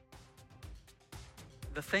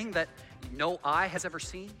the thing that no eye has ever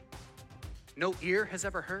seen, no ear has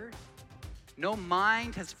ever heard, no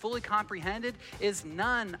mind has fully comprehended is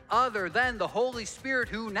none other than the Holy Spirit,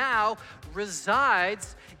 who now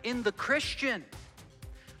resides in the Christian,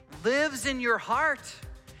 lives in your heart.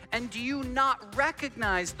 And do you not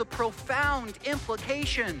recognize the profound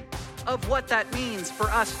implication of what that means for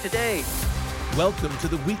us today? Welcome to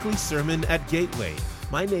the weekly sermon at Gateway.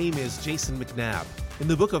 My name is Jason McNabb. In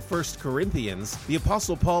the book of 1 Corinthians, the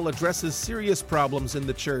Apostle Paul addresses serious problems in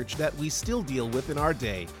the church that we still deal with in our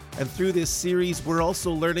day. And through this series, we're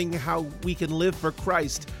also learning how we can live for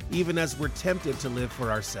Christ even as we're tempted to live for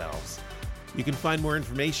ourselves. You can find more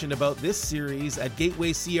information about this series at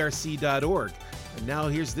gatewaycrc.org. And now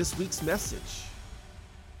here's this week's message.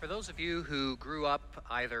 For those of you who grew up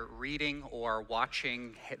either reading or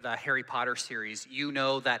watching the Harry Potter series, you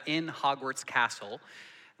know that in Hogwarts Castle,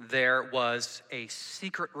 there was a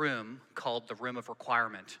secret room called the Room of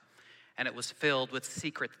Requirement. And it was filled with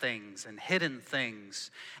secret things and hidden things.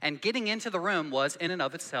 And getting into the room was in and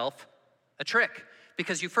of itself a trick,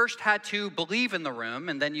 because you first had to believe in the room,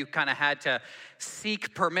 and then you kind of had to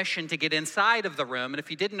seek permission to get inside of the room. And if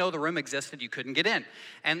you didn't know the room existed, you couldn't get in.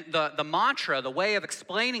 And the mantra, the way of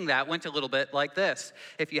explaining that went a little bit like this.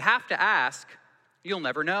 If you have to ask, you'll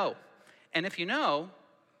never know. And if you know,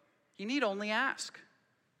 you need only ask.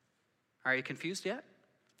 Are you confused yet?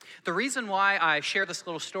 The reason why I share this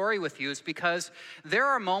little story with you is because there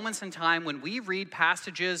are moments in time when we read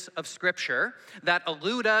passages of Scripture that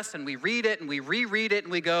elude us, and we read it and we reread it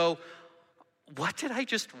and we go, what did I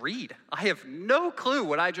just read? I have no clue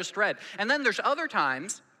what I just read. And then there's other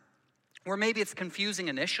times where maybe it's confusing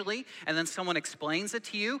initially, and then someone explains it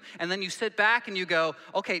to you, and then you sit back and you go,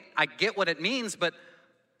 okay, I get what it means, but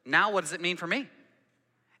now what does it mean for me?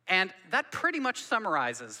 And that pretty much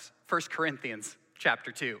summarizes 1 Corinthians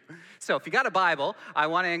chapter 2. So if you got a Bible, I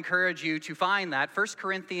want to encourage you to find that, 1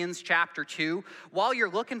 Corinthians chapter 2. While you're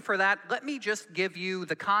looking for that, let me just give you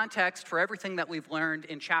the context for everything that we've learned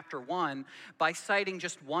in chapter 1 by citing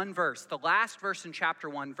just one verse. The last verse in chapter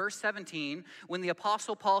 1, verse 17, when the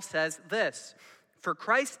Apostle Paul says this, "For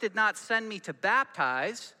Christ did not send me to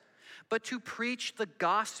baptize, but to preach the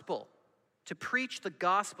gospel." To preach the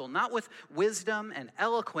gospel, not with wisdom and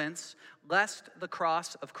eloquence, lest the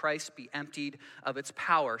cross of Christ be emptied of its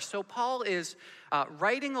power. So Paul is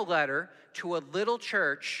writing a letter to a little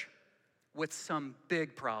church with some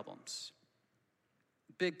big problems.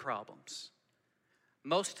 Big problems.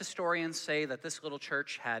 Most historians say that this little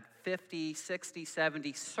church had 50, 60,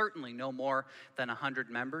 70, certainly no more than 100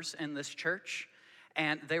 members in this church.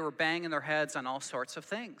 And they were banging their heads on all sorts of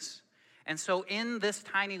things. And so in this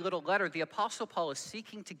tiny little letter, the Apostle Paul is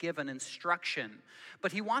seeking to give an instruction,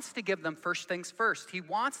 but he wants to give them first things first. He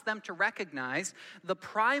wants them to recognize the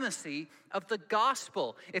primacy of the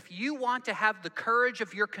gospel. If you want to have the courage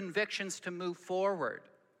of your convictions to move forward,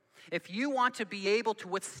 if you want to be able to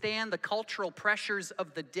withstand the cultural pressures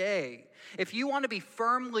of the day, if you want to be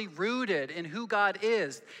firmly rooted in who God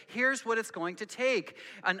is, here's what it's going to take: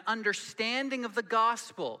 an understanding of the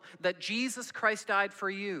gospel, that Jesus Christ died for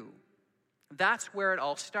you. That's where it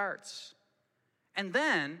all starts. And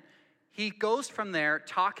then he goes from there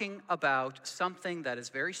talking about something that is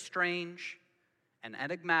very strange and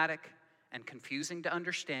enigmatic and confusing to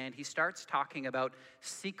understand. He starts talking about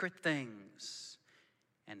secret things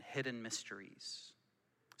and hidden mysteries.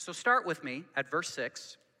 So start with me at verse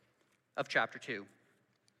 6 of chapter 2.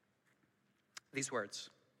 These words: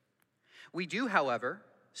 "We do, however,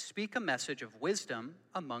 speak a message of wisdom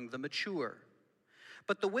among the mature.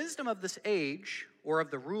 But the wisdom of this age, or of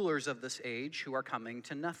the rulers of this age, who are coming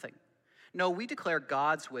to nothing. No, we declare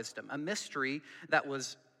God's wisdom, a mystery that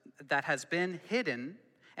has been hidden,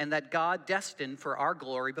 and that God destined for our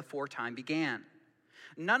glory before time began.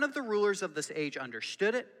 None of the rulers of this age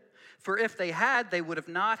understood it, for if they had, they would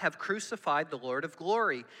not have crucified the Lord of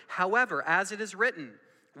glory. However, as it is written,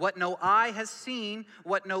 what no eye has seen,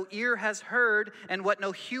 what no ear has heard, and what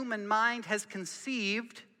no human mind has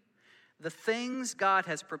conceived, the things God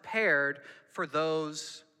has prepared for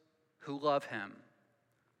those who love him."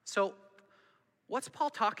 So, what's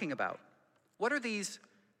Paul talking about? What are these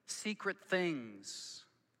secret things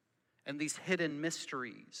and these hidden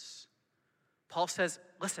mysteries? Paul says,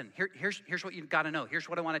 listen, here's what you've got to know. Here's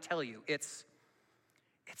what I want to tell you. It's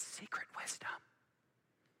secret wisdom.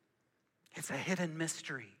 It's a hidden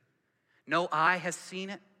mystery. No eye has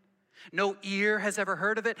seen it. No ear has ever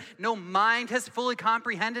heard of it. No mind has fully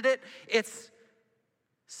comprehended it. It's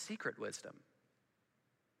secret wisdom.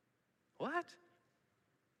 What?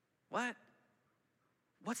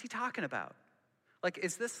 What's he talking about? Like,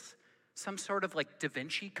 is this some sort of like Da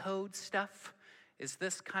Vinci Code stuff? Is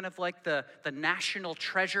this kind of like the national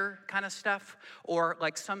treasure kind of stuff? Or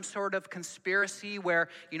like some sort of conspiracy where,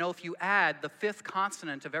 if you add the fifth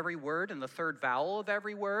consonant of every word and the third vowel of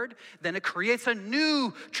every word, then it creates a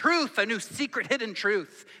new truth, a new secret hidden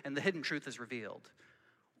truth, and the hidden truth is revealed.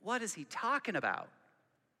 What is he talking about?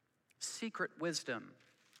 Secret wisdom,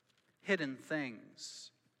 hidden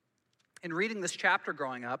things. In reading this chapter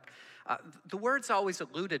growing up, the words always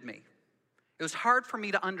eluded me. It was hard for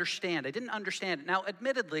me to understand. I didn't understand it. Now,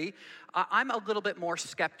 admittedly, I'm a little bit more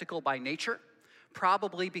skeptical by nature,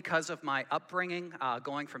 probably because of my upbringing,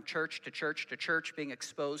 going from church to church to church, being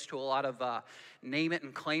exposed to a lot of name it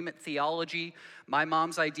and claim it theology. My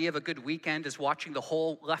mom's idea of a good weekend is watching the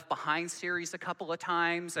whole Left Behind series a couple of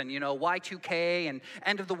times, and Y2K and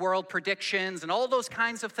end of the world predictions and all those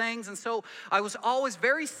kinds of things. And so I was always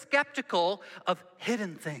very skeptical of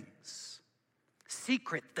hidden things,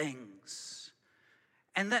 secret things.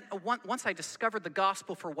 And then once I discovered the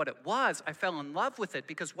gospel for what it was, I fell in love with it,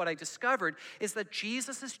 because what I discovered is that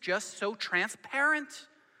Jesus is just so transparent.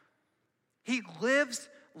 He lives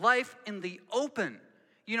life in the open.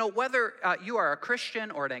 Whether you are a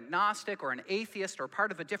Christian or an agnostic or an atheist or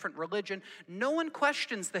part of a different religion, no one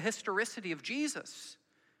questions the historicity of Jesus.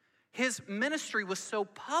 His ministry was so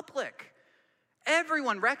public.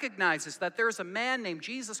 Everyone recognizes that there's a man named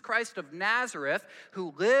Jesus Christ of Nazareth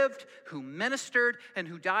who lived, who ministered, and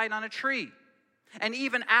who died on a tree. And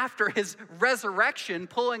even after his resurrection,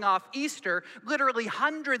 pulling off Easter, literally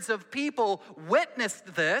hundreds of people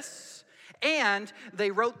witnessed this, and they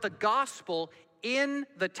wrote the gospel in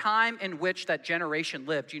the time in which that generation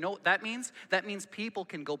lived. You know what that means? That means people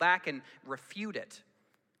can go back and refute it.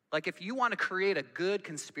 Like, if you want to create a good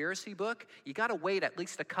conspiracy book, you got to wait at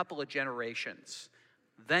least a couple of generations.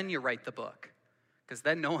 Then you write the book, because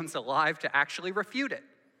then no one's alive to actually refute it.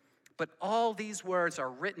 But all these words are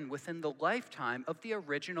written within the lifetime of the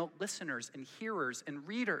original listeners and hearers and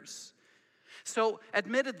readers. So,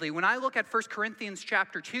 admittedly, when I look at 1 Corinthians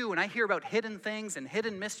chapter 2 and I hear about hidden things and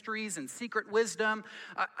hidden mysteries and secret wisdom,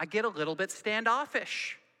 I get a little bit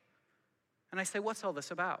standoffish. And I say, what's all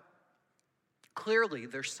this about? Clearly,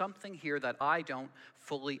 there's something here that I don't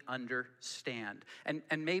fully understand.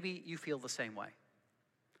 And maybe you feel the same way.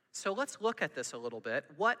 So let's look at this a little bit.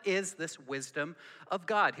 What is this wisdom of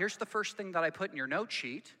God? Here's the first thing that I put in your note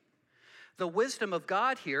sheet. The wisdom of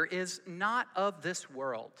God here is not of this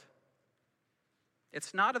world.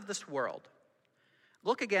 It's not of this world.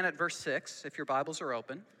 Look again at verse 6, if your Bibles are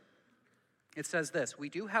open. It says this: "We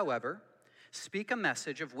do, however, speak a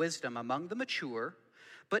message of wisdom among the mature,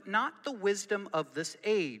 but not the wisdom of this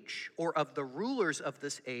age or of the rulers of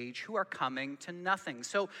this age who are coming to nothing."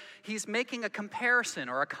 So he's making a comparison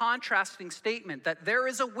or a contrasting statement that there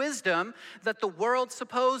is a wisdom that the world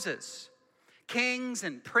supposes. Kings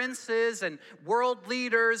and princes and world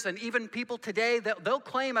leaders and even people today, they'll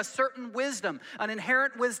claim a certain wisdom, an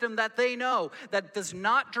inherent wisdom that they know that does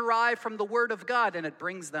not derive from the Word of God, and it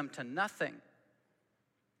brings them to nothing.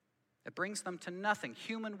 It brings them to nothing.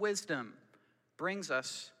 Human wisdom brings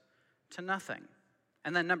us to nothing.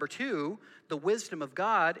 And then number two, the wisdom of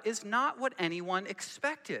God is not what anyone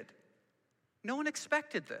expected. No one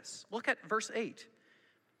expected this. Look at verse 8.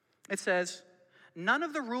 It says, "None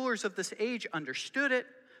of the rulers of this age understood it,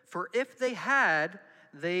 for if they had,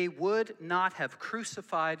 they would not have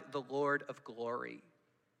crucified the Lord of glory."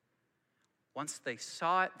 Once they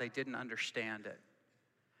saw it, they didn't understand it.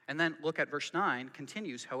 And then look at verse 9,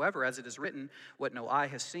 continues, "However, as it is written, what no eye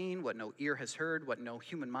has seen, what no ear has heard, what no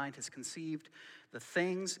human mind has conceived, the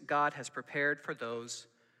things God has prepared for those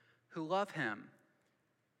who love him."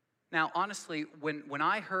 Now, honestly, when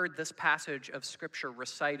I heard this passage of Scripture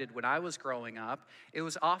recited when I was growing up, it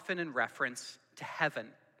was often in reference to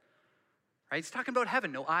heaven. Right? It's talking about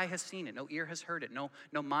heaven. No eye has seen it. No ear has heard it. No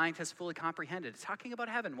mind has fully comprehended. It's talking about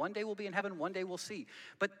heaven. One day we'll be in heaven. One day we'll see.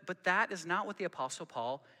 But that is not what the Apostle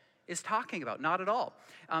Paul is talking about. Not at all.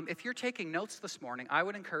 If you're taking notes this morning, I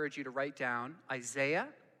would encourage you to write down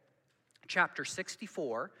Isaiah chapter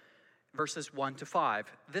 64, verses 1 to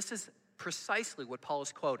 5. This is precisely what Paul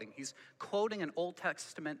is quoting. He's quoting an Old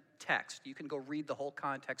Testament text. You can go read the whole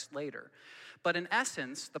context later. But in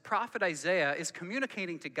essence, the prophet Isaiah is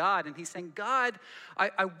communicating to God, and he's saying, God,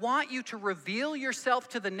 I want you to reveal yourself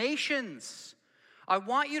to the nations. I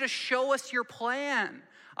want you to show us your plan.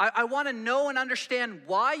 I want to know and understand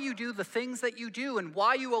why you do the things that you do and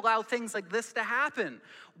why you allow things like this to happen.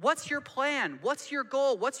 What's your plan? What's your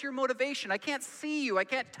goal? What's your motivation? I can't see you. I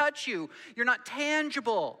can't touch you. You're not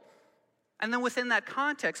tangible. And then within that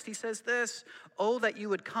context, he says this, "Oh, that you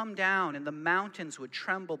would come down and the mountains would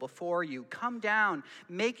tremble before you. Come down,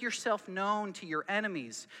 make yourself known to your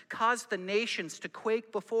enemies. Cause the nations to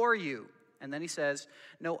quake before you." And then he says,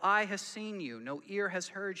 "No eye has seen you, no ear has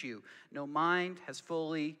heard you, no mind has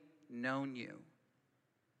fully known you."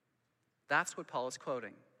 That's what Paul is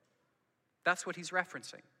quoting. That's what he's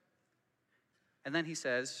referencing. And then he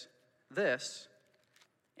says this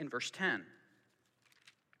in verse 10.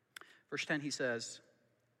 Verse 10, he says,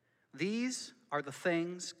 "These are the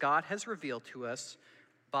things God has revealed to us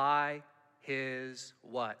by his"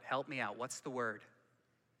 what? Help me out. What's the word?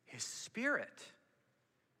 His Spirit.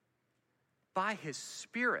 By his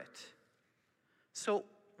Spirit. So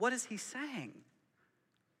what is he saying?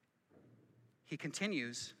 He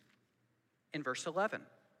continues in verse 11.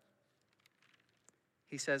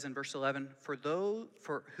 He says in verse 11,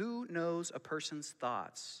 for who knows a person's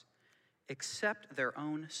thoughts except their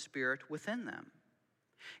own spirit within them?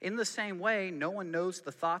 In the same way, no one knows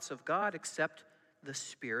the thoughts of God except the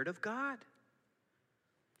Spirit of God.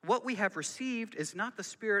 What we have received is not the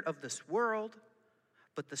spirit of this world,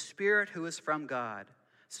 but the Spirit who is from God,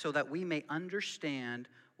 so that we may understand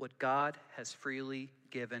what God has freely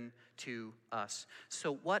given to us.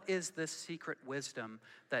 So what is this secret wisdom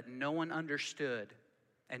that no one understood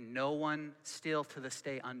and no one still to this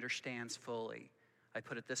day understands fully? I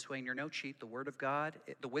put it this way in your note sheet: the Word of God,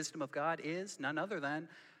 the wisdom of God is none other than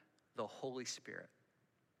the Holy Spirit.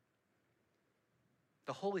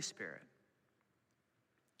 The Holy Spirit.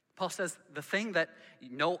 Paul says the thing that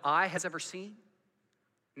no eye has ever seen,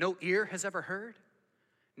 no ear has ever heard,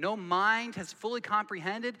 no mind has fully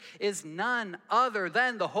comprehended is none other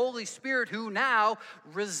than the Holy Spirit, who now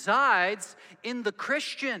resides in the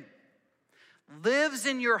Christian, lives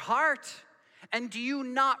in your heart. And do you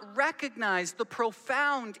not recognize the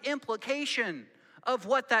profound implication of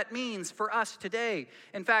what that means for us today?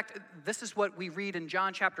 In fact, this is what we read in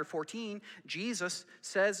John chapter 14. Jesus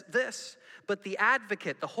says this, "But the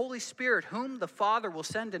Advocate, the Holy Spirit, whom the Father will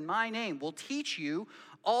send in my name, will teach you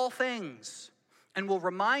all things and will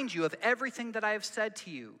remind you of everything that I have said to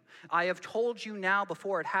you. I have told you now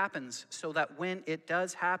before it happens, so that when it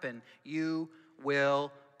does happen, you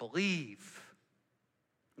will believe."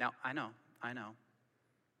 Now, I know.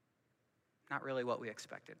 Not really what we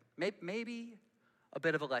expected. Maybe a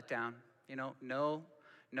bit of a letdown. No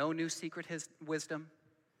new secret wisdom,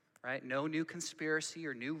 right? No new conspiracy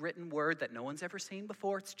or new written word that no one's ever seen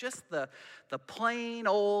before. It's just the plain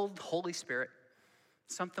old Holy Spirit,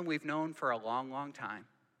 something we've known for a long, long time.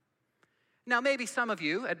 Now, maybe some of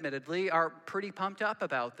you, admittedly, are pretty pumped up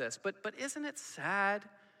about this, but isn't it sad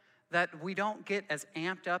that we don't get as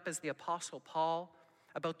amped up as the Apostle Paul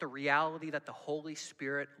about the reality that the Holy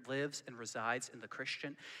Spirit lives and resides in the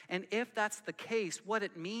Christian? And if that's the case, what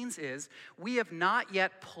it means is we have not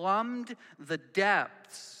yet plumbed the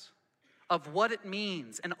depths of what it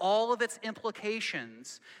means and all of its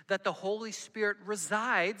implications that the Holy Spirit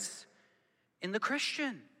resides in the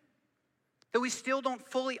Christian. That we still don't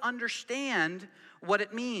fully understand what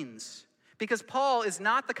it means. Because Paul is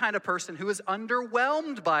not the kind of person who is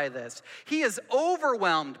underwhelmed by this. He is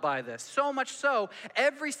overwhelmed by this. So much so,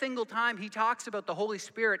 every single time he talks about the Holy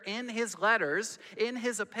Spirit in his letters, in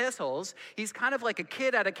his epistles, he's kind of like a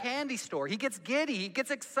kid at a candy store. He gets giddy, he gets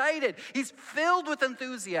excited, he's filled with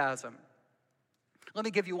enthusiasm. Let me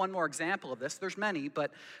give you one more example of this. There's many,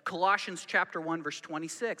 but Colossians chapter 1, verse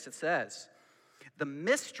 26, it says, "The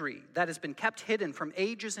mystery that has been kept hidden from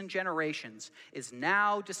ages and generations is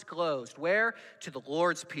now disclosed." Where? To the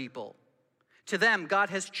Lord's people. "To them God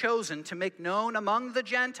has chosen to make known among the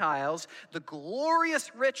Gentiles the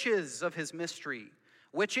glorious riches of his mystery,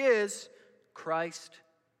 which is Christ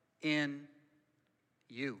in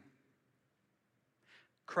you."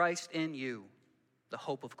 Christ in you, the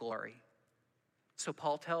hope of glory. So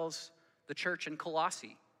Paul tells the church in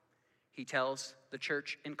Colossae. He tells the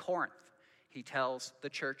church in Corinth. He tells the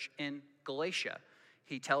church in Galatia.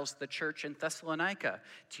 He tells the church in Thessalonica.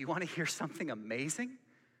 Do you want to hear something amazing?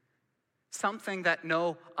 Something that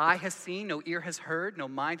no eye has seen, no ear has heard, no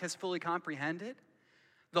mind has fully comprehended?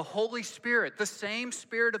 The Holy Spirit, the same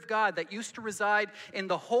Spirit of God that used to reside in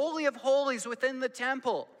the Holy of Holies within the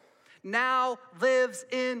temple, now lives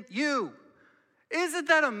in you. Isn't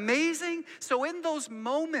that amazing? So in those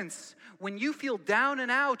moments when you feel down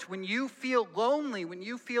and out, when you feel lonely, when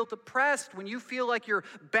you feel depressed, when you feel like you're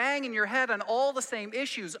banging your head on all the same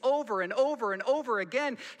issues over and over and over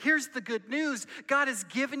again, here's the good news. God has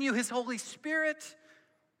given you his Holy Spirit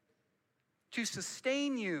to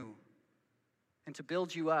sustain you and to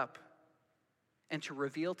build you up and to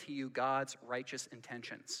reveal to you God's righteous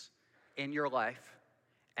intentions in your life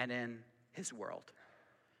and in his world.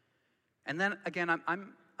 And then again,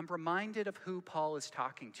 I'm reminded of who Paul is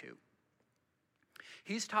talking to.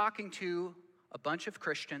 He's talking to a bunch of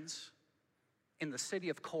Christians in the city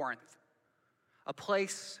of Corinth, a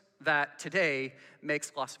place that today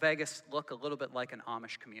makes Las Vegas look a little bit like an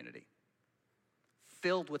Amish community,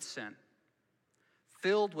 filled with sin,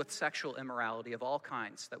 filled with sexual immorality of all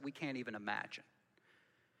kinds that we can't even imagine.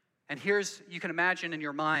 And you can imagine in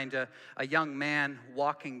your mind a young man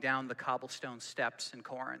walking down the cobblestone steps in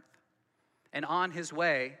Corinth. And on his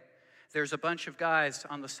way, there's a bunch of guys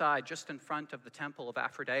on the side just in front of the temple of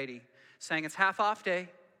Aphrodite saying, it's half off day.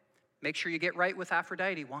 Make sure you get right with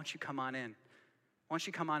Aphrodite. Why don't you come on in? Why don't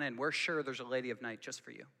you come on in? We're sure there's a lady of night just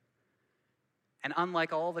for you. And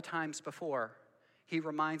unlike all the times before, he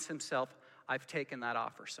reminds himself, I've taken that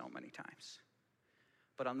offer so many times.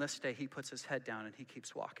 But on this day, he puts his head down and he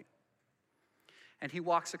keeps walking. And he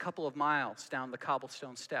walks a couple of miles down the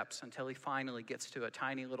cobblestone steps until he finally gets to a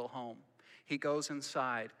tiny little home. He goes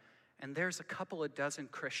inside, and there's a couple of dozen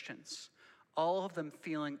Christians, all of them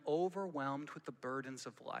feeling overwhelmed with the burdens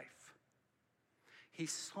of life. He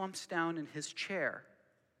slumps down in his chair,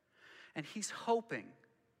 and he's hoping,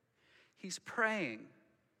 he's praying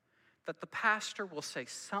that the pastor will say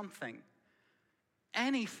something,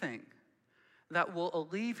 anything, that will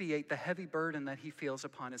alleviate the heavy burden that he feels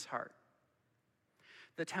upon his heart.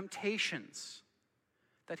 The temptations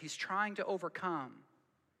that he's trying to overcome,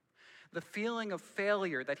 the feeling of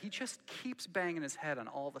failure that he just keeps banging his head on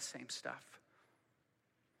all the same stuff.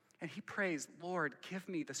 And he prays, Lord, give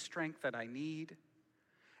me the strength that I need.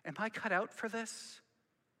 Am I cut out for this?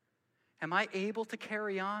 Am I able to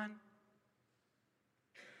carry on?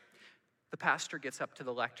 The pastor gets up to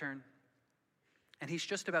the lectern, and he's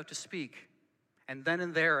just about to speak. And then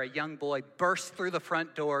and there, a young boy bursts through the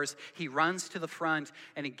front doors. He runs to the front,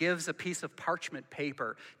 and he gives a piece of parchment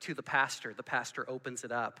paper to the pastor. The pastor opens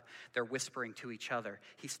it up. They're whispering to each other.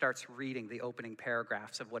 He starts reading the opening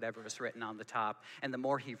paragraphs of whatever is written on the top. And the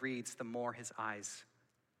more he reads, the more his eyes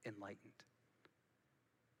enlightened.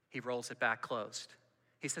 He rolls it back closed.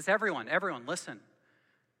 He says, everyone, listen.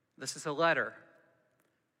 This is a letter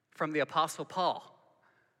from the Apostle Paul.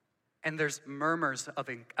 And there's murmurs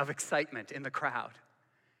of excitement in the crowd.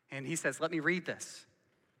 And he says, let me read this.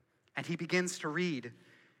 And he begins to read.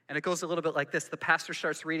 And it goes a little bit like this. The pastor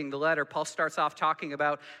starts reading the letter. Paul starts off talking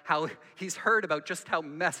about how he's heard about just how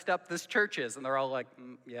messed up this church is. And they're all like,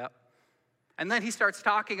 yeah. And then he starts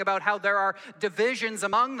talking about how there are divisions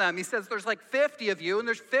among them. He says, there's like 50 of you, and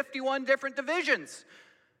there's 51 different divisions.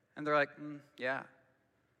 And they're like, yeah.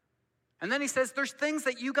 And then he says, there's things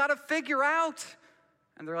that you got to figure out.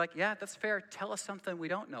 And they're like, yeah, that's fair. Tell us something we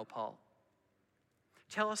don't know, Paul.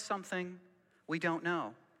 Tell us something we don't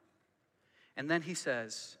know. And then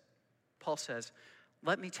Paul says,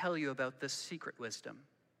 let me tell you about this secret wisdom,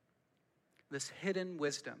 this hidden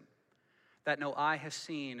wisdom that no eye has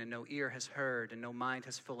seen and no ear has heard and no mind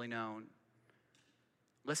has fully known.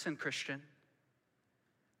 Listen, Christian,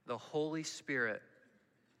 the Holy Spirit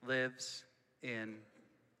lives in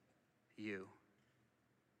you.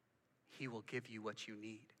 He will give you what you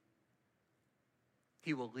need.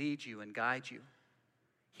 He will lead you and guide you.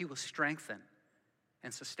 He will strengthen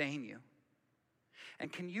and sustain you.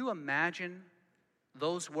 And can you imagine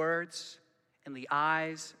those words in the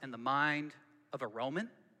eyes and the mind of a Roman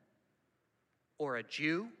or a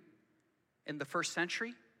Jew in the first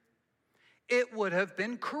century? It would have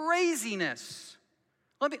been craziness.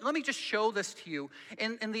 Let me just show this to you.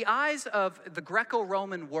 In the eyes of the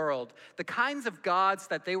Greco-Roman world, the kinds of gods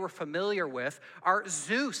that they were familiar with are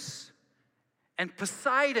Zeus and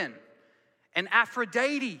Poseidon and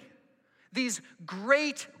Aphrodite. These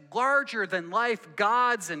great, larger-than-life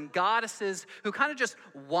gods and goddesses who kind of just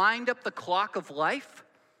wind up the clock of life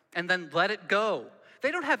and then let it go.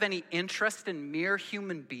 They don't have any interest in mere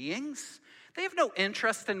human beings. They have no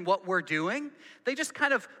interest in what we're doing. They just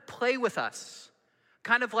kind of play with us.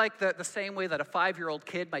 Kind of like the same way that a 5-year-old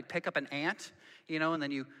kid might pick up an ant, and then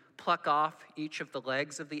you pluck off each of the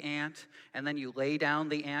legs of the ant, and then you lay down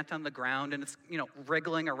the ant on the ground, and it's,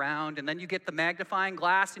 wriggling around, and then you get the magnifying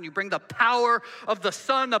glass, and you bring the power of the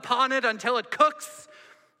sun upon it until it cooks,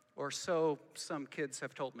 or so some kids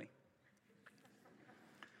have told me.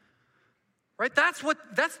 Right?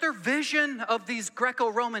 That's their vision of these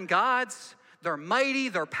Greco-Roman gods. They're mighty,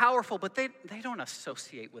 they're powerful, but they don't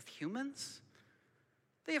associate with humans.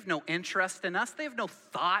 They have no interest in us. They have no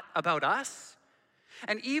thought about us.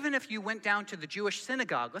 And even if you went down to the Jewish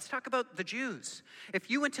synagogue, let's talk about the Jews. If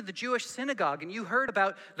you went to the Jewish synagogue and you heard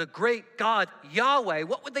about the great God, Yahweh,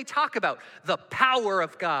 what would they talk about? The power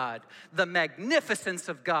of God, the magnificence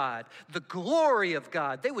of God, the glory of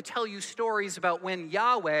God. They would tell you stories about when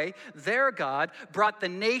Yahweh, their God, brought the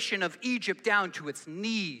nation of Egypt down to its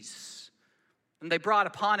knees. And they brought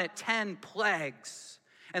upon it 10 plagues.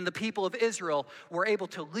 And the people of Israel were able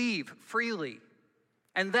to leave freely.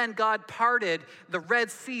 And then God parted the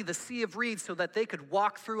Red Sea, the Sea of Reeds, so that they could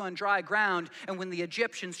walk through on dry ground. And when the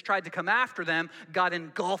Egyptians tried to come after them, God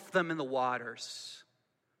engulfed them in the waters.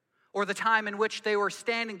 Or the time in which they were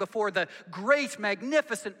standing before the great,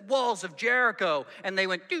 magnificent walls of Jericho, and they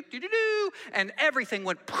went doo-doo-doo-doo, and everything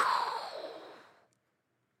went poof,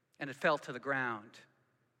 and it fell to the ground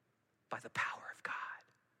by the power of God.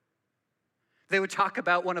 They would talk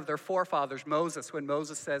about one of their forefathers, Moses, when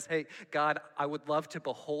Moses says, hey, God, I would love to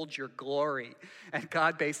behold your glory. And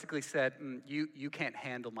God basically said, you can't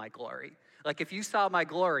handle my glory. Like if you saw my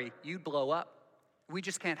glory, you'd blow up. We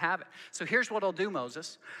just can't have it. So here's what I'll do,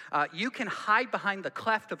 Moses. You can hide behind the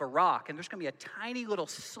cleft of a rock, and there's going to be a tiny little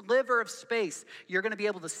sliver of space you're going to be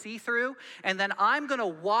able to see through, and then I'm going to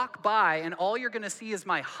walk by, and all you're going to see is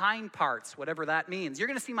my hind parts, whatever that means. You're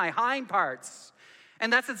going to see my hind parts.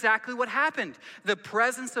 And that's exactly what happened. The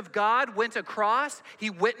presence of God went across. He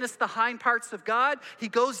witnessed the hind parts of God. He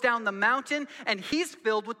goes down the mountain, and he's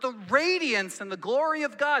filled with the radiance and the glory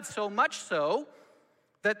of God, so much so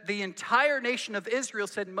that the entire nation of Israel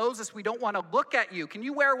said, Moses, we don't want to look at you. Can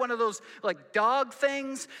you wear one of those like dog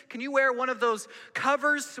things? Can you wear one of those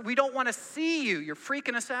covers? We don't want to see you. You're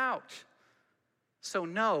freaking us out. So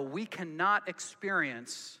no, we cannot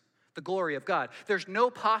experience the glory of God. There's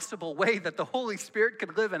no possible way that the Holy Spirit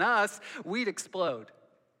could live in us. We'd explode.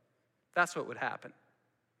 That's what would happen.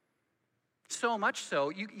 So much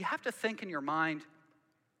so, you have to think in your mind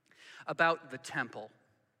about the temple.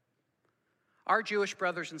 Our Jewish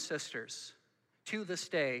brothers and sisters, to this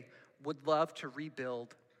day, would love to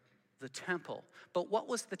rebuild the temple. But what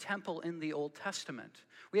was the temple in the Old Testament?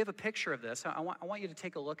 We have a picture of this. I want you to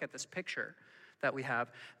take a look at this picture that we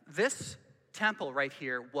have. This temple right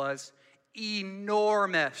here was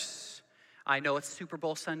enormous. I know it's Super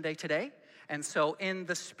Bowl Sunday today, and so in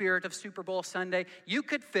the spirit of Super Bowl Sunday, you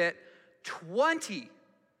could fit 20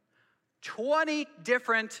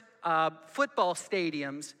 different football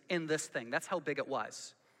stadiums in this thing. That's how big it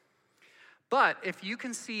was. But if you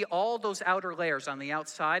can see all those outer layers on the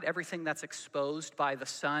outside, everything that's exposed by the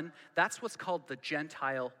sun, that's what's called the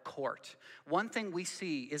Gentile court. One thing we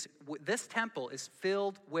see is this temple is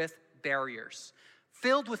filled with barriers.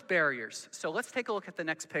 Filled with barriers. So let's take a look at the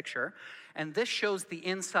next picture. And this shows the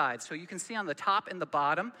inside. So you can see on the top and the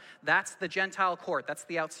bottom, that's the Gentile court. That's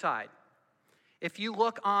the outside. If you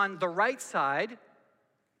look on the right side,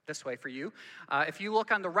 this way for you, if you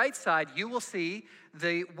look on the right side, you will see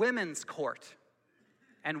the women's court.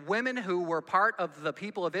 And women who were part of the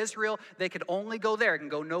people of Israel, they could only go there and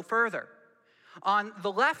go no further. On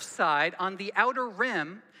the left side, on the outer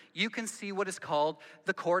rim, you can see what is called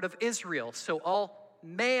the court of Israel. So all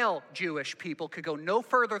male Jewish people could go no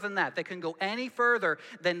further than that. They couldn't go any further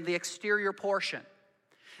than the exterior portion.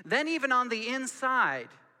 Then even on the inside,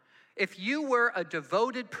 if you were a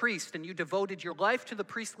devoted priest and you devoted your life to the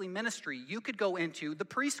priestly ministry, you could go into the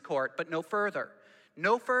priest court, but no further.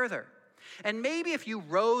 No further. And maybe if you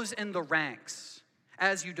rose in the ranks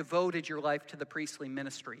as you devoted your life to the priestly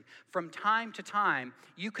ministry, from time to time,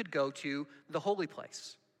 you could go to the holy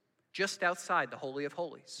place, just outside the Holy of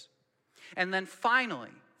Holies. And then finally,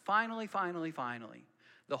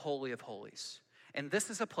 the Holy of Holies. And this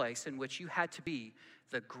is a place in which you had to be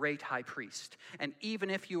the great high priest. And even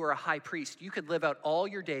if you were a high priest, you could live out all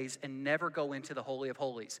your days and never go into the Holy of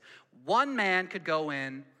Holies. One man could go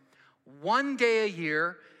in one day a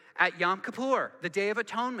year at Yom Kippur, the Day of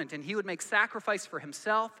Atonement, and he would make sacrifice for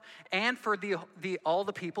himself and for all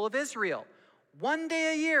the people of Israel. One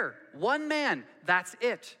day a year, one man, that's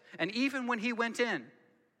it. And even when he went in,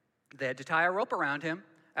 they had to tie a rope around him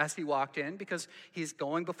as he walked in because he's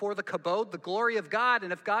going before the kabod, the glory of God,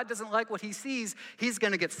 and if God doesn't like what he sees, he's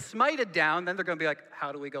going to get smited down. Then they're going to be like,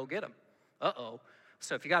 how do we go get him? Uh-oh.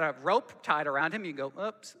 So if you got a rope tied around him, you go,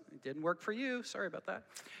 oops, it didn't work for you. Sorry about that.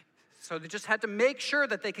 So they just had to make sure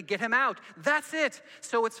that they could get him out. That's it.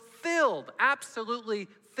 So it's filled, absolutely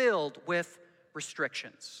filled with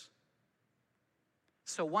restrictions.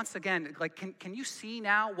 So once again, like, can you see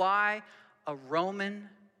now why a Roman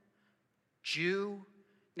Jew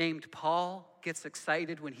named Paul gets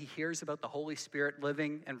excited when he hears about the Holy Spirit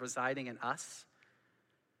living and residing in us?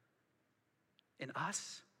 In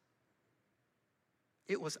us?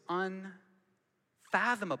 It was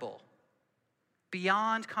unfathomable,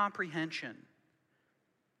 beyond comprehension.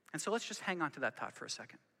 And so let's just hang on to that thought for a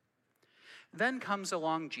second. Then comes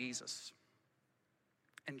along Jesus.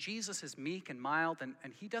 And Jesus is meek and mild, and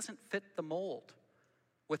he doesn't fit the mold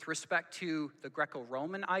with respect to the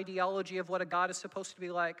Greco-Roman ideology of what a God is supposed to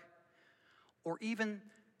be like, or even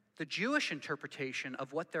the Jewish interpretation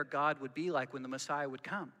of what their God would be like when the Messiah would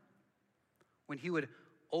come, when he would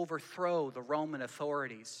overthrow the Roman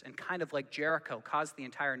authorities and, kind of like Jericho, cause the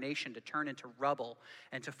entire nation to turn into rubble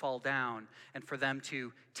and to fall down, and for them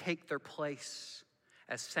to take their place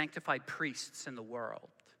as sanctified priests in the world.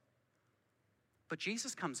 But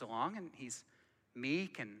Jesus comes along, and he's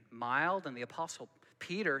meek and mild, and the Apostle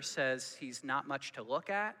Peter says he's not much to look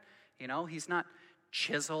at. You know, he's not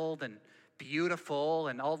chiseled and beautiful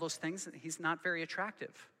and all those things. He's not very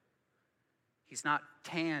attractive. He's not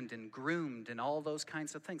tanned and groomed and all those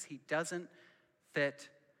kinds of things. He doesn't fit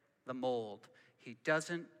the mold. He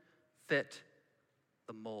doesn't fit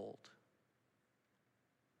the mold.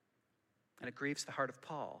 And it grieves the heart of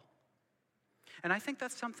Paul. And I think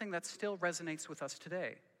that's something that still resonates with us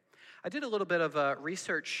today. I did a little bit of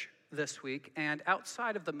research this week, and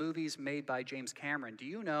outside of the movies made by James Cameron, do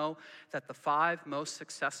you know that the 5 most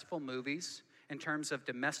successful movies in terms of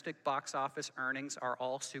domestic box office earnings are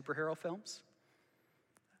all superhero films?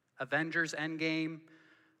 Avengers Endgame,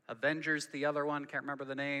 Avengers the other one, can't remember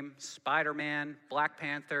the name, Spider-Man, Black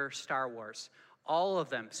Panther, Star Wars. All of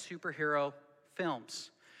them superhero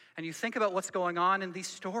films. And you think about what's going on in these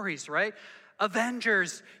stories, right?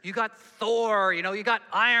 Avengers, you got Thor, you got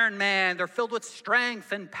Iron Man. They're filled with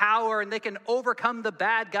strength and power, and they can overcome the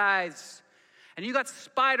bad guys. And you got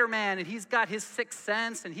Spider-Man, and he's got his sixth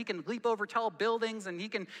sense, and he can leap over tall buildings, and he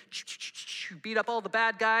can beat up all the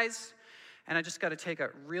bad guys. And I just got to take a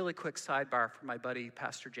really quick sidebar from my buddy,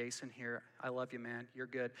 Pastor Jason here. I love you, man. You're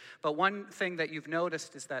good. But one thing that you've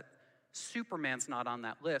noticed is that Superman's not on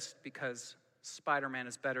that list because Spider-Man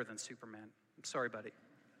is better than Superman. I'm sorry, buddy.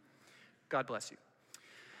 God bless you.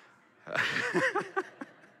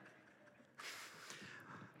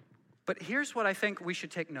 But here's what I think we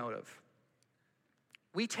should take note of.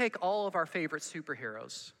 We take all of our favorite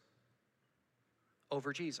superheroes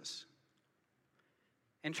over Jesus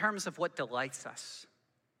in terms of what delights us,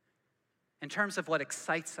 in terms of what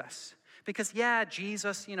excites us. Because, yeah,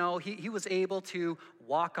 Jesus, he was able to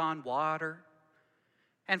walk on water.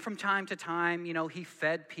 And from time to time, he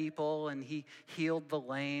fed people, and he healed the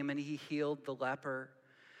lame, and he healed the leper.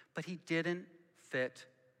 But he didn't fit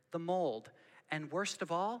the mold. And worst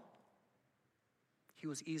of all, he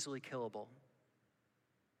was easily killable.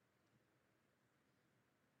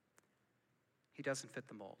 He doesn't fit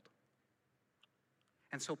the mold.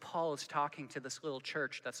 And so Paul is talking to this little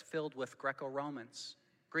church that's filled with Greco-Romans,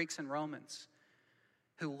 Greeks and Romans,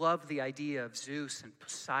 who love the idea of Zeus and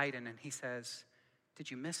Poseidon, and he says, did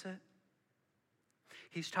you miss it?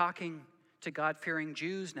 He's talking to God-fearing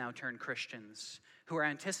Jews now turned Christians who are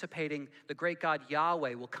anticipating the great God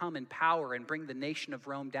Yahweh will come in power and bring the nation of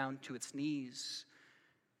Rome down to its knees.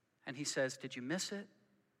 And he says, did you miss it?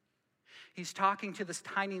 He's talking to this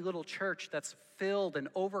tiny little church that's filled and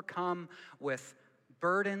overcome with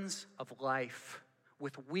burdens of life,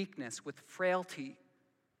 with weakness, with frailty.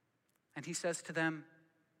 And he says to them,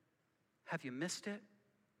 have you missed it?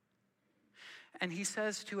 And he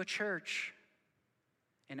says to a church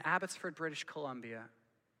in Abbotsford, British Columbia,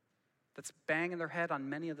 that's banging their head on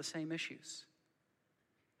many of the same issues.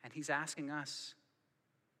 And he's asking us,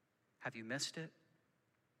 have you missed it?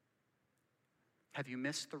 Have you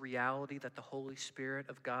missed the reality that the Holy Spirit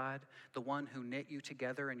of God, the one who knit you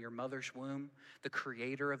together in your mother's womb, the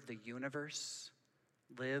creator of the universe,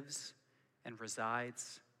 lives and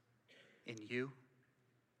resides in you?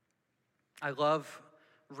 I love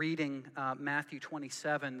reading Matthew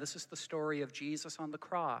 27. This is the story of Jesus on the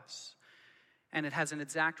cross. And it has an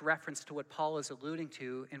exact reference to what Paul is alluding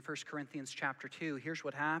to in 1 Corinthians chapter 2. Here's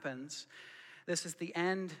what happens. This is the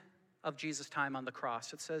end of Jesus' time on the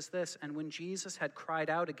cross. It says this, and when Jesus had cried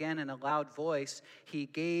out again in a loud voice, he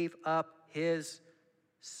gave up his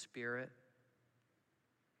spirit.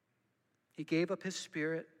 He gave up his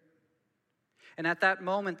spirit. And at that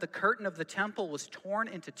moment, the curtain of the temple was torn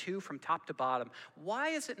into 2 from top to bottom. Why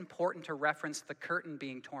is it important to reference the curtain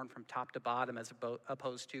being torn from top to bottom as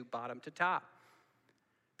opposed to bottom to top?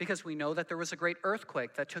 Because we know that there was a great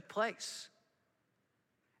earthquake that took place.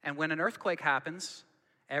 And when an earthquake happens,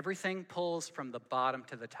 everything pulls from the bottom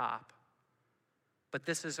to the top. But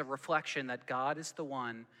this is a reflection that God is the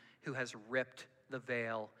one who has ripped the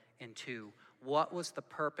veil in 2. What was the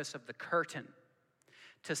purpose of the curtain?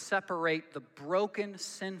 To separate the broken,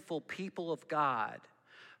 sinful people of God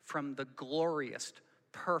from the glorious,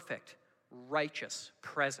 perfect, righteous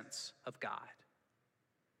presence of God.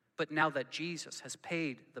 But now that Jesus has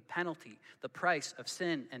paid the penalty, the price of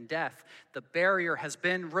sin and death, the barrier has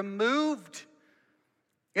been removed.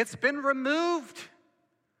 It's been removed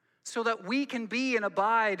so that we can be and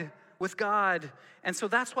abide with God. And so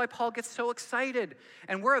that's why Paul gets so excited.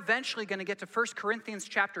 And we're eventually going to get to 1 Corinthians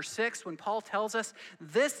chapter 6 when Paul tells us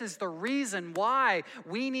this is the reason why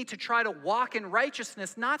we need to try to walk in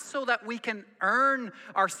righteousness, not so that we can earn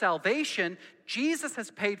our salvation. Jesus has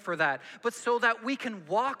paid for that, but so that we can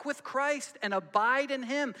walk with Christ and abide in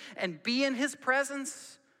him and be in his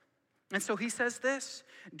presence. And so he says this,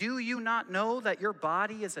 do you not know that your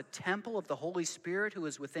body is a temple of the Holy Spirit who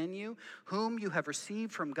is within you, whom you have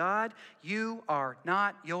received from God? You are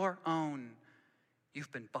not your own.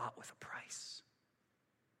 You've been bought with a price.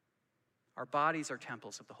 Our bodies are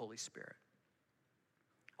temples of the Holy Spirit.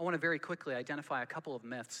 I want to very quickly identify a couple of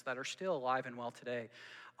myths that are still alive and well today.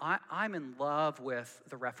 I'm in love with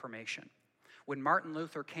the Reformation. When Martin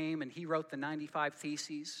Luther came and he wrote the 95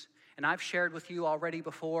 Theses, and I've shared with you already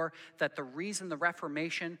before that the reason the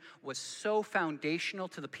Reformation was so foundational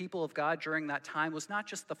to the people of God during that time was not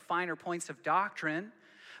just the finer points of doctrine,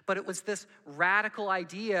 but it was this radical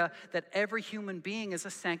idea that every human being is a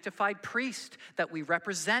sanctified priest, that we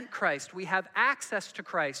represent Christ, we have access to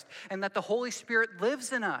Christ, and that the Holy Spirit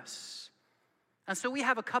lives in us. And so we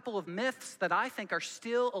have a couple of myths that I think are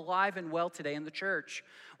still alive and well today in the church.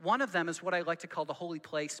 One of them is what I like to call the holy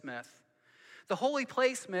place myth. The holy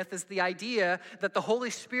place myth is the idea that the Holy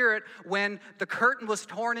Spirit, when the curtain was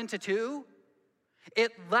torn into two,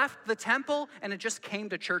 it left the temple and it just came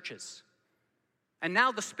to churches. And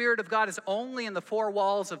now the Spirit of God is only in the four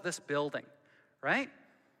walls of this building, right?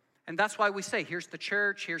 And that's why we say, here's the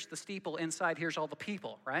church, here's the steeple, inside here's all the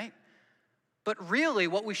people, right? But really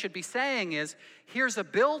what we should be saying is, here's a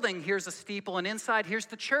building, here's a steeple, and inside here's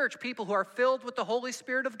the church, people who are filled with the Holy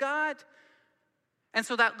Spirit of God. And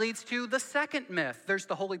so that leads to the second myth. There's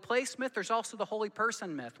the holy place myth. There's also the holy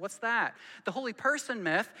person myth. What's that? The holy person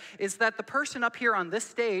myth is that the person up here on this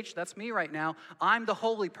stage, that's me right now, I'm the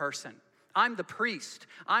holy person. I'm the priest.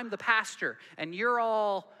 I'm the pastor. And you're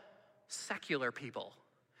all secular people.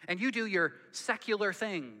 And you do your secular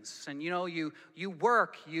things. And you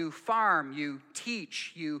work, you farm, you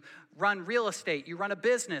teach, you run real estate, you run a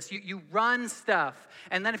business, you run stuff.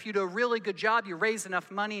 And then if you do a really good job, you raise enough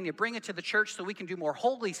money and you bring it to the church so we can do more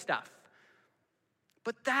holy stuff.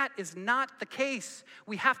 But that is not the case.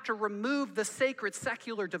 We have to remove the sacred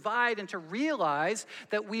secular divide and to realize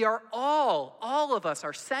that we are all of us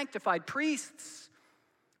are sanctified priests.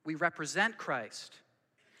 We represent Christ.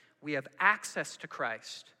 We have access to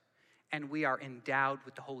Christ, and we are endowed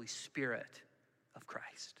with the Holy Spirit of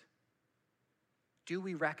Christ. Do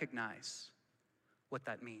we recognize what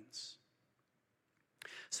that means?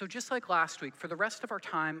 So just like last week, for the rest of our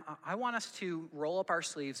time, I want us to roll up our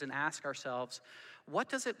sleeves and ask ourselves, what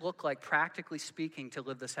does it look like, practically speaking, to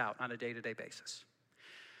live this out on a day-to-day basis?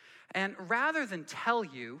 And rather than tell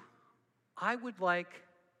you, I would like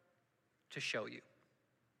to show you.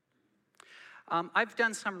 I've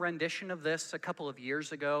done some rendition of this a couple of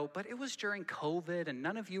years ago, but it was during COVID, and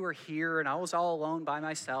none of you were here, and I was all alone by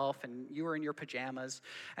myself, and you were in your pajamas.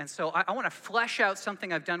 And so I want to flesh out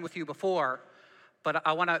something I've done with you before, but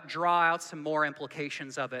I want to draw out some more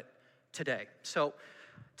implications of it today. So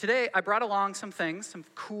today I brought along some things, some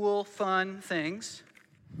cool, fun things.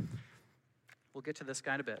 We'll get to this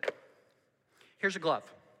guy in a bit. Here's a glove.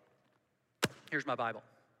 Here's my Bible.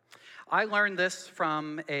 I learned this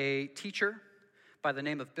from a teacher by the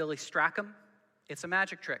name of Billy Strachan. It's a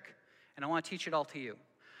magic trick, and I want to teach it all to you.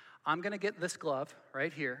 I'm going to get this glove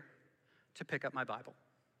right here to pick up my Bible.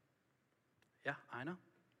 Yeah, I know.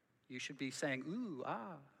 You should be saying, ooh,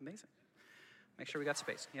 amazing. Make sure we got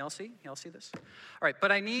space. Y'all see? Y'all see this? All right,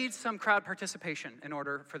 but I need some crowd participation in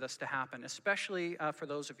order for this to happen, especially for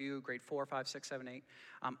those of you, grade 4, 5, 6, 7, 8.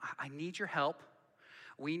 I need your help.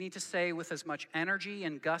 We need to say with as much energy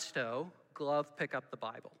and gusto, glove, pick up the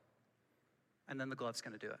Bible. And then the glove's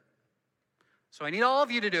going to do it. So I need all of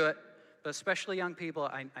you to do it, but especially young people,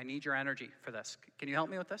 I need your energy for this. Can you help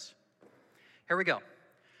me with this? Here we go.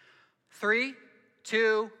 3,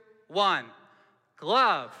 2, 1.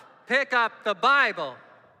 Glove, pick up the Bible.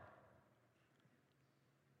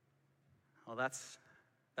 Well, that's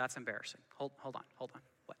embarrassing. Hold on.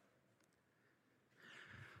 What?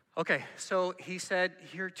 Okay, so he said,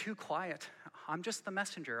 you're too quiet. I'm just the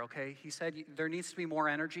messenger, okay? He said there needs to be more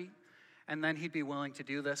energy, and then he'd be willing to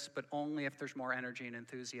do this, but only if there's more energy and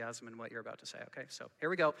enthusiasm in what you're about to say, okay? So here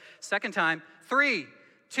we go. Second time. 3,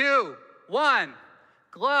 2, 1.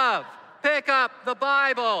 Glove, pick up the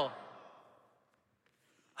Bible.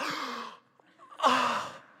 Oh,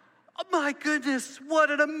 my goodness, what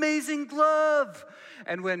an amazing glove.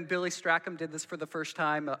 And when Billy Strackham did this for the first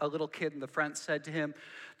time, a little kid in the front said to him,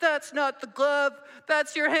 "That's not the glove,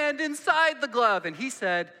 that's your hand inside the glove." And he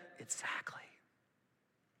said, "Exactly.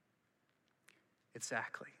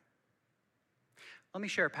 Exactly." Let me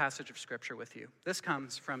share a passage of scripture with you. This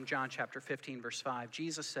comes from John chapter 15, verse 5.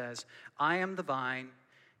 Jesus says, "I am the vine,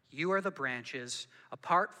 you are the branches.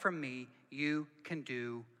 Apart from me, you can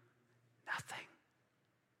do nothing."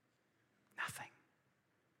 Nothing.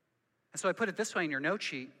 And so I put it this way in your note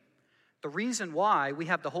sheet. The reason why we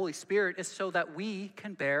have the Holy Spirit is so that we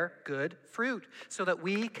can bear good fruit. So that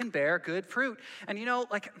we can bear good fruit. And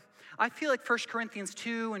I feel like 1 Corinthians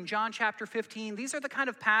 2 and John chapter 15, these are the kind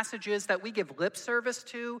of passages that we give lip service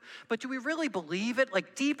to, but do we really believe it,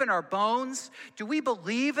 like deep in our bones? Do we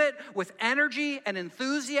believe it with energy and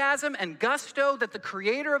enthusiasm and gusto that the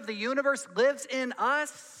creator of the universe lives in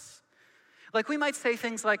us? Like we might say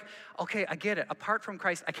things like, okay, I get it. Apart from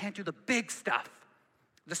Christ, I can't do the big stuff,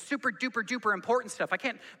 the super duper duper important stuff. I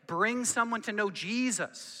can't bring someone to know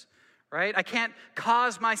Jesus, right? I can't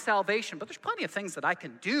cause my salvation, but there's plenty of things that I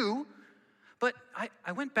can do. But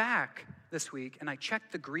I went back this week and I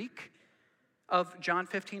checked the Greek of John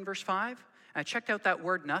 15, verse 5. And I checked out that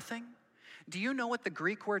word nothing. Do you know what the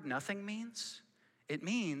Greek word nothing means? It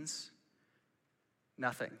means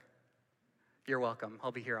nothing. You're welcome.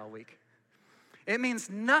 I'll be here all week. It means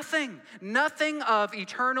nothing, nothing of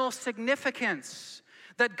eternal significance.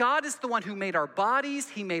 That God is the one who made our bodies,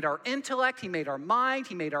 He made our intellect, He made our mind,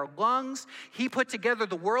 He made our lungs. He put together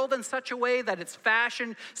the world in such a way that it's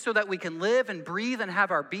fashioned so that we can live and breathe and have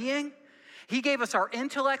our being. He gave us our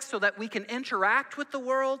intellect so that we can interact with the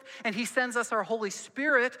world, and He sends us our Holy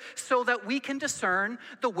Spirit so that we can discern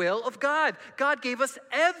the will of God. God gave us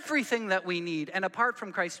everything that we need, and apart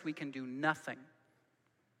from Christ, we can do nothing.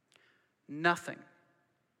 Nothing.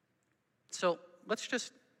 So let's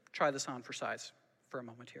just try this on for size for a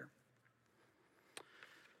moment here.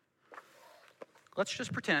 Let's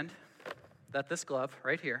just pretend that this glove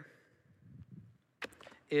right here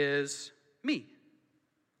is me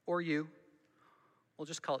or you. We'll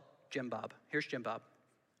just call it Jim Bob. Here's Jim Bob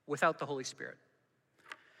without the Holy Spirit.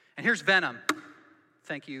 And here's Venom.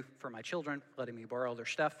 Thank you for my children letting me borrow their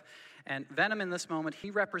stuff. And Venom in this moment, he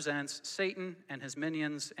represents Satan and his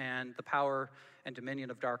minions and the power and dominion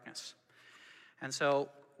of darkness. And so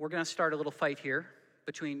we're going to start a little fight here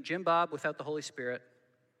between Jim Bob without the Holy Spirit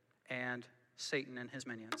and Satan and his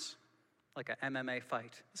minions. Like a MMA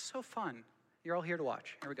fight. It's so fun. You're all here to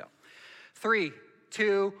watch. Here we go. 3,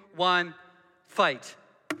 2, 1, fight.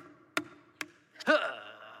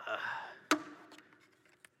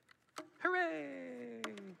 Hooray!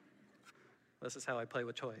 This is how I play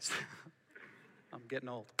with toys. I'm getting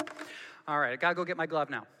old. All right, I gotta go get my glove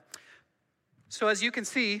now. So as you can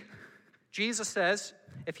see, Jesus says,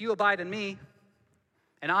 if you abide in me,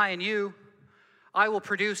 and I in you, I will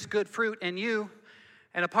produce good fruit in you,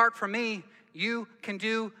 and apart from me, you can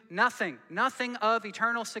do nothing. Nothing of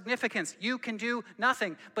eternal significance. You can do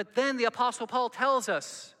nothing. But then the Apostle Paul tells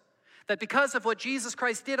us that because of what Jesus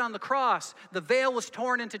Christ did on the cross, the veil was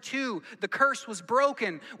torn into two, the curse was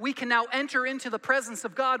broken. We can now enter into the presence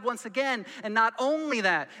of God once again. And not only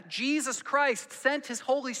that, Jesus Christ sent His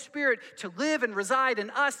Holy Spirit to live and reside in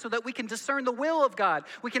us so that we can discern the will of God.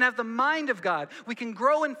 We can have the mind of God. We can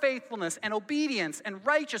grow in faithfulness and obedience and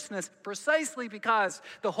righteousness precisely because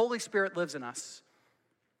the Holy Spirit lives in us.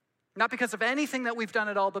 Not because of anything that we've done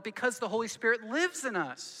at all, but because the Holy Spirit lives in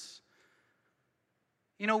us.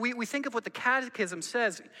 You know, we think of what the Catechism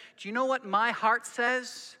says. Do you know what my heart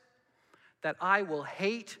says? That I will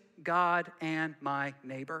hate God and my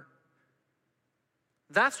neighbor.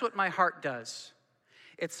 That's what my heart does.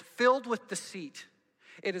 It's filled with deceit.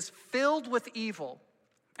 It is filled with evil.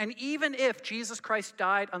 And even if Jesus Christ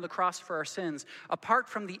died on the cross for our sins, apart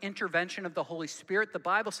from the intervention of the Holy Spirit, the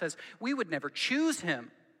Bible says we would never choose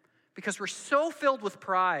Him because we're so filled with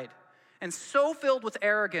pride and so filled with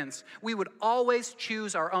arrogance, we would always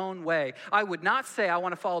choose our own way. I would not say I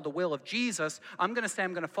want to follow the will of Jesus. I'm going to say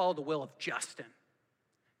I'm going to follow the will of Justin.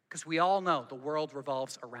 Because we all know the world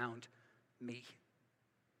revolves around me.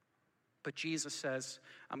 But Jesus says,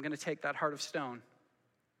 I'm going to take that heart of stone.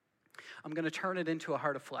 I'm going to turn it into a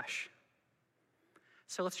heart of flesh.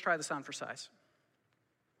 So let's try this on for size.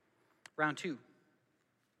 Round 2.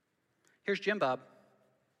 Here's Jim Bob,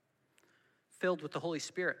 filled with the Holy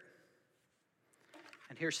Spirit.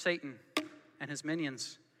 And here's Satan and his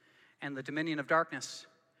minions and the dominion of darkness.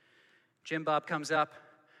 Jim Bob comes up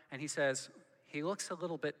and he says, he looks a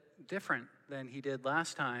little bit different than he did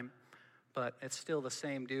last time, but it's still the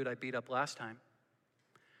same dude I beat up last time.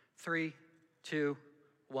 3, 2,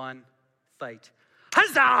 1, fight.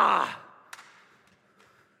 Huzzah!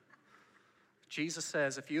 Jesus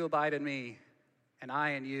says, if you abide in me and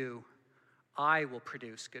I in you, I will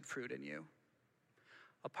produce good fruit in you.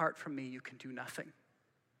 Apart from me, you can do nothing.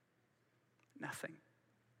 Nothing.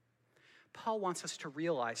 Paul wants us to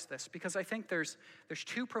realize this because I think there's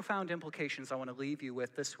two profound implications I want to leave you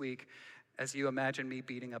with this week as you imagine me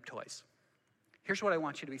beating up toys. Here's what I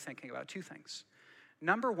want you to be thinking about, 2 things.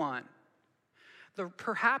 Number one,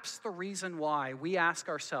 perhaps the reason why we ask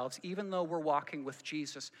ourselves, even though we're walking with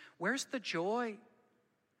Jesus, where's the joy?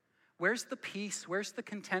 Where's the peace? Where's the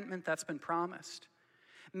contentment that's been promised?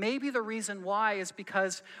 Maybe the reason why is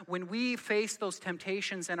because when we face those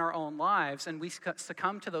temptations in our own lives and we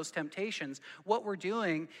succumb to those temptations, what we're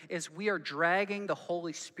doing is we are dragging the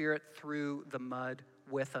Holy Spirit through the mud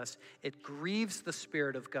with us. It grieves the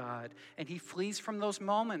Spirit of God, and he flees from those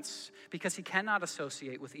moments because he cannot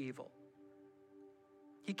associate with evil.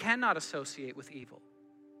 He cannot associate with evil.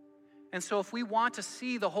 And so if we want to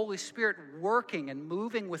see the Holy Spirit working and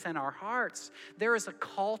moving within our hearts, there is a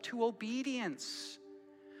call to obedience.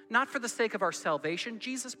 Not for the sake of our salvation,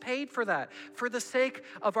 Jesus paid for that. For the sake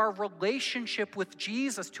of our relationship with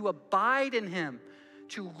Jesus, to abide in him,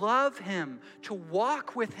 to love him, to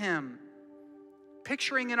walk with him.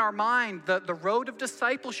 Picturing in our mind the road of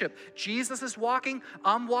discipleship. Jesus is walking,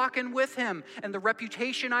 I'm walking with him. And the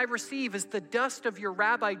reputation I receive is the dust of your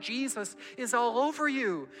rabbi Jesus is all over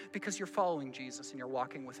you because you're following Jesus and you're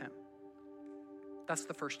walking with him. That's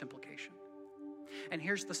the first implication. And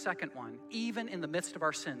here's the second one. Even in the midst of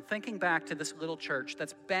our sin, thinking back to this little church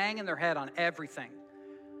that's banging their head on everything,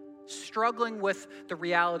 struggling with the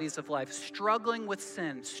realities of life, struggling with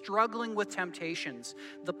sin, struggling with temptations,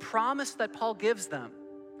 the promise that Paul gives them.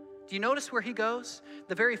 Do you notice where he goes?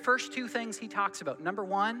 The very first 2 things he talks about. Number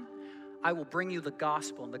 1, I will bring you the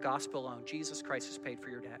gospel and the gospel alone. Jesus Christ has paid for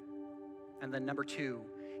your debt. And then number 2,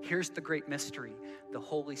 here's the great mystery. The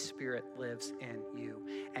Holy Spirit lives in you.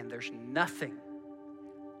 And there's nothing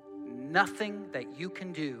that you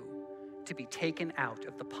can do to be taken out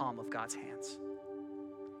of the palm of God's hands.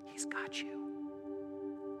 He's got you.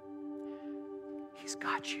 He's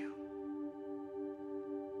got you.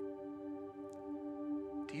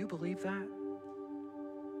 Do you believe that?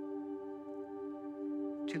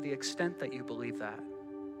 To the extent that you believe that,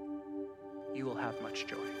 you will have much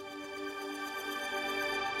joy.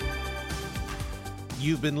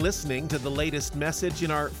 You've been listening to the latest message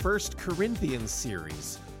in our 1 Corinthians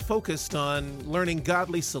series, focused on learning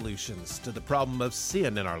godly solutions to the problem of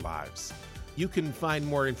sin in our lives. You can find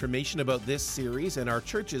more information about this series and our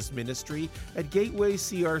church's ministry at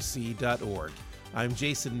gatewaycrc.org. I'm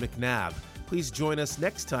Jason McNabb. Please join us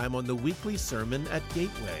next time on the Weekly Sermon at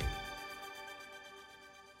Gateway.